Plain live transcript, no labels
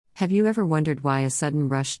Have you ever wondered why a sudden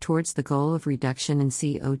rush towards the goal of reduction in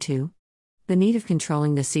CO2? The need of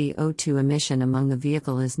controlling the CO2 emission among the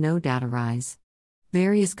vehicle is no doubt a rise.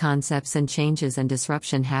 Various concepts and changes and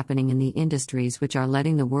disruption happening in the industries which are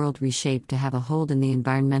letting the world reshape to have a hold in the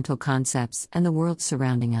environmental concepts and the world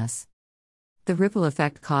surrounding us. The ripple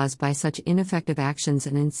effect caused by such ineffective actions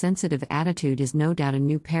and insensitive attitude is no doubt a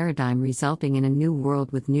new paradigm resulting in a new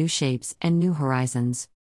world with new shapes and new horizons.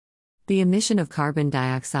 The emission of carbon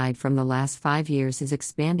dioxide from the last 5 years is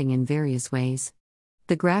expanding in various ways.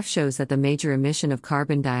 The graph shows that the major emission of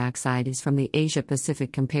carbon dioxide is from the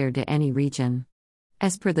Asia-Pacific compared to any region.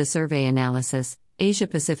 As per the survey analysis,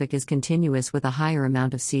 Asia-Pacific is continuous with a higher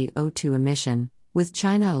amount of CO2 emission, with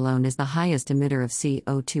China alone as the highest emitter of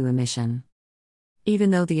CO2 emission.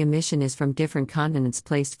 Even though the emission is from different continents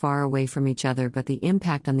placed far away from each other, but the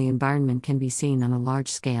impact on the environment can be seen on a large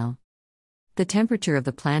scale. The temperature of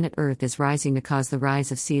the planet Earth is rising to cause the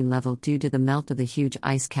rise of sea level due to the melt of the huge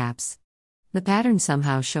ice caps. The pattern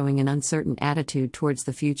somehow showing an uncertain attitude towards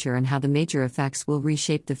the future and how the major effects will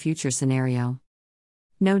reshape the future scenario.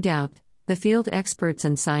 No doubt, the field experts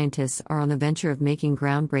and scientists are on the venture of making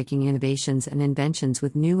groundbreaking innovations and inventions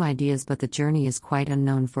with new ideas, but the journey is quite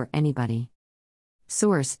unknown for anybody.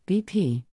 Source: BP